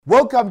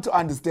Welcome to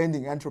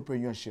Understanding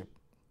Entrepreneurship.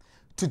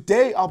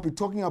 Today I'll be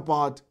talking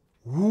about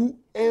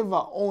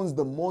whoever owns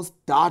the most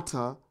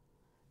data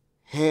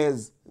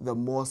has the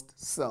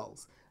most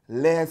sales.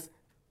 Let's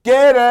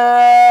get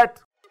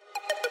it!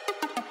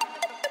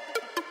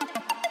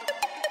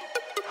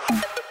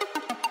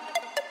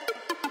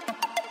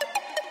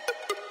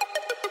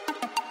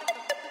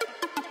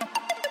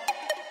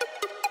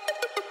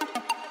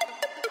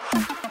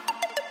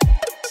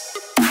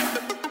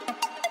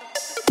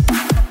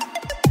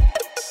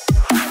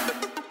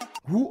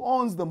 Who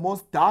owns the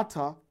most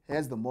data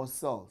has the most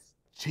sales.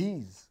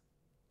 Jeez.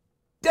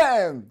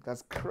 Damn,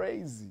 that's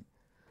crazy.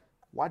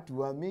 What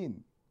do I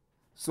mean?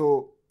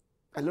 So,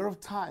 a lot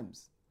of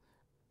times,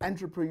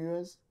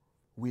 entrepreneurs,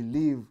 we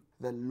leave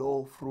the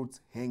low fruits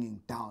hanging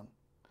down.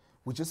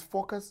 We just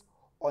focus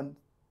on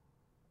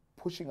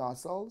pushing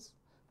ourselves.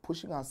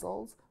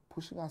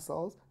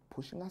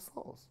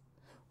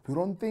 We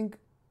don't think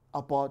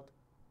about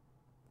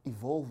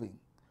evolving.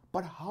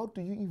 But how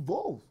do you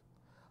evolve?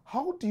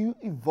 How do you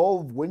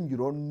evolve when you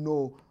don't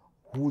know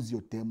who's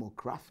your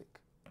demographic?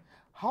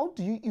 How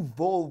do you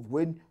evolve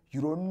when you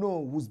don't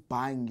know who's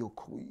buying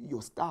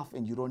your stuff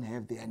and you don't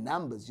have their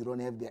numbers, you don't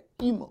have their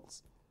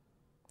emails?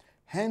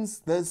 Hence,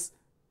 this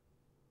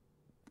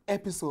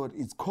episode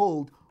is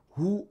called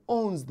Who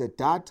Owns the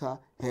Data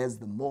Has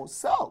the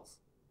Most Sales.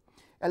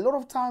 A lot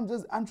of times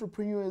as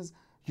entrepreneurs,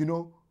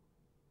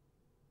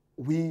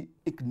 we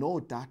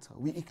ignore data.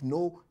 We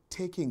ignore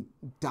taking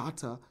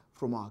data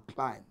from our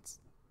clients.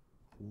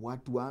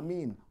 What do I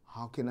mean?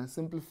 How can I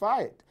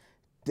simplify it?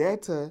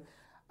 Data,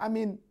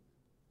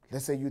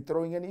 let's say you're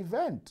throwing an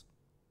event.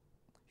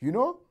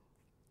 You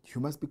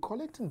must be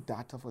collecting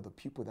data for the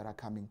people that are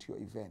coming to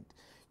your event.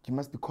 You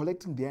must be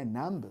collecting their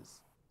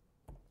numbers.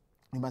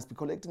 You must be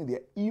collecting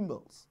their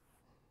emails.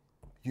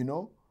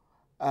 You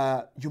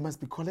must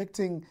be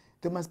collecting,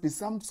 there must be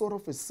some sort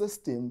of a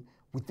system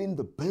within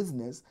the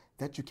business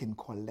that you can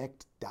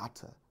collect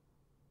data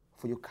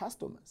for your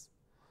customers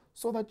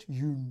so that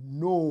you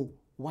know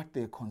what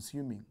they're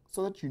consuming,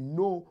 so that you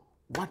know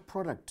what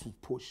product to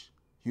push,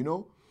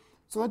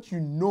 so that you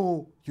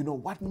know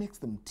what makes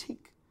them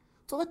tick,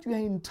 so that you are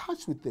in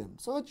touch with them,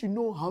 so that you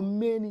know how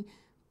many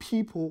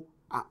people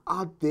are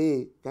out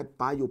there that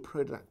buy your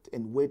product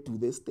and where do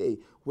they stay,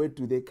 where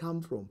do they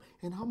come from,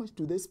 and how much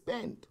do they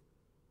spend.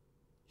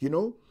 A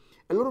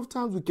lot of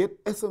times we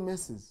get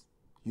SMSs,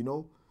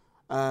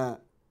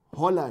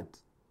 Hollard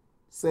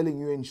selling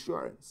you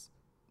insurance.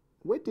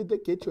 Where did they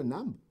get your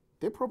number?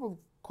 They probably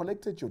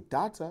collected your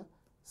data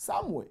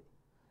somewhere.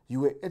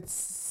 You were at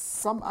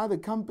some other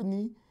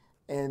company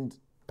and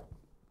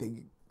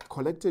they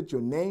collected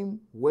your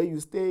name, where you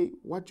stay,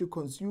 what you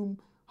consume,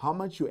 how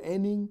much you're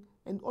earning,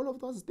 and all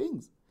of those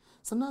things.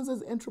 Sometimes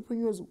as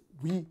entrepreneurs,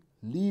 we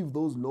leave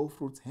those low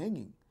fruits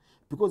hanging.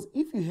 Because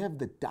if you have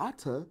the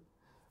data,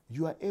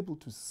 you are able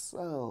to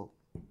sell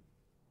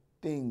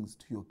things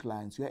to your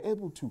clients. You are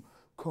able to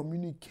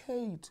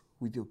communicate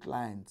with your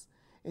clients.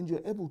 And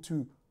you're able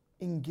to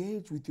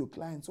engage with your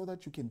clients so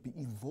that you can be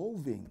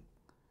evolving,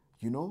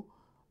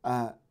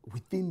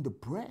 within the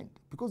brand.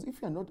 Because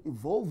if you're not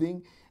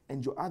evolving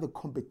and your other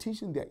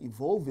competition, they're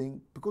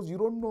evolving, because you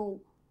don't know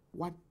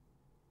what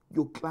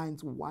your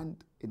clients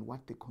want and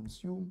what they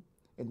consume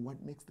and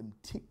what makes them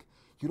tick.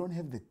 You don't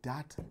have the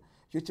data.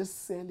 You're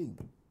just selling.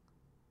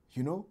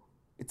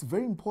 It's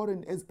very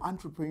important as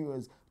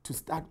entrepreneurs to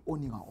start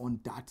owning our own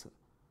data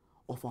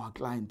of our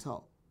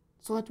clientele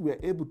so that we are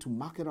able to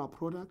market our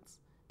products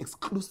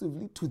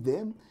exclusively to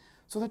them,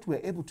 so that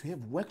we're able to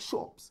have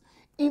workshops.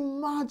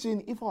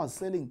 Imagine if I was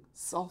selling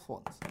cell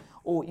phones,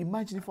 or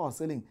imagine if I was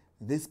selling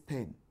this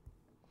pen,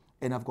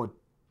 and I've got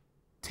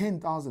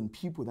 10,000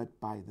 people that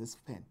buy this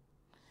pen.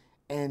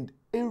 And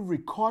every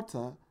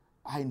quarter,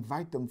 I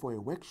invite them for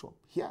a workshop.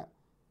 Here,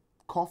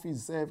 coffee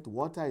is served,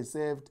 water is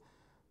served,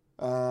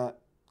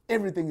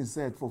 everything is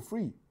served for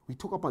free. We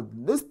talk about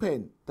this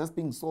pen that's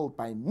being sold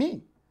by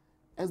me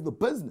as the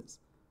business,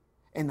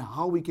 and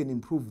how we can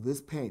improve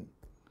this pen.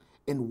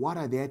 And what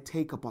are their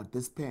take about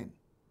this pen?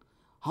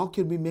 How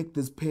can we make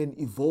this pen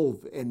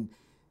evolve and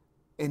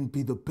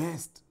be the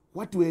best?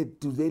 What do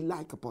they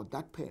like about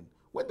that pen?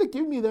 When they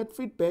give me that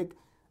feedback,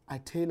 I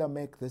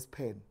tailor-make this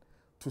pen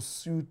to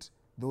suit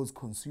those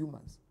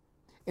consumers.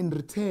 In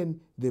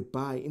return, they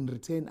buy. In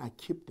return, I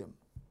keep them.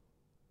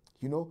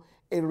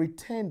 A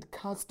returned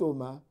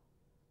customer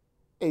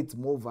adds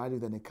more value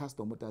than a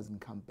customer who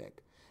doesn't come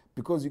back.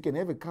 Because you can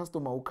have a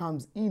customer who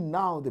comes in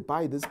now, they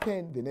buy this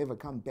pen, they never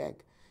come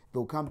back.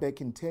 They'll come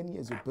back in 10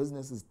 years, your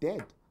business is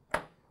dead.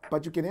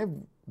 But you can have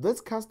this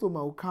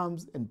customer who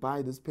comes and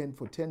buy this pen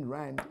for 10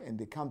 Rand and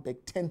they come back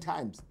 10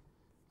 times.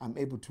 I'm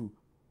able to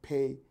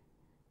pay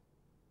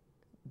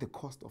the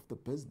cost of the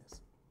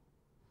business.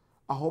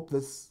 I hope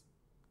this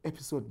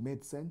episode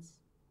made sense.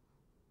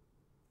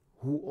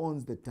 Who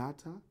owns the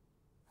data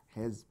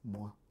has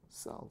more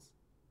sales.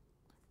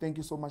 Thank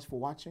you so much for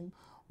watching.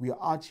 We are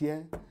out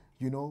here,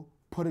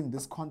 putting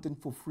this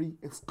content for free,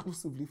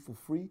 exclusively for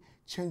free,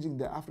 changing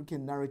the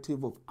African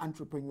narrative of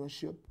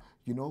entrepreneurship,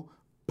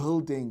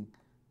 building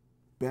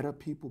better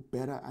people,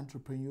 better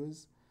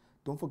entrepreneurs.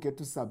 Don't forget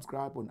to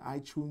subscribe on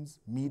iTunes,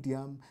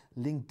 Medium,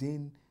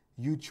 LinkedIn,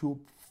 YouTube,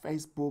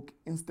 Facebook,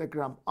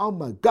 Instagram. Oh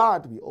my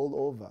God, we're all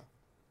over.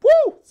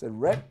 Woo! It's a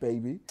wrap,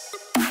 baby.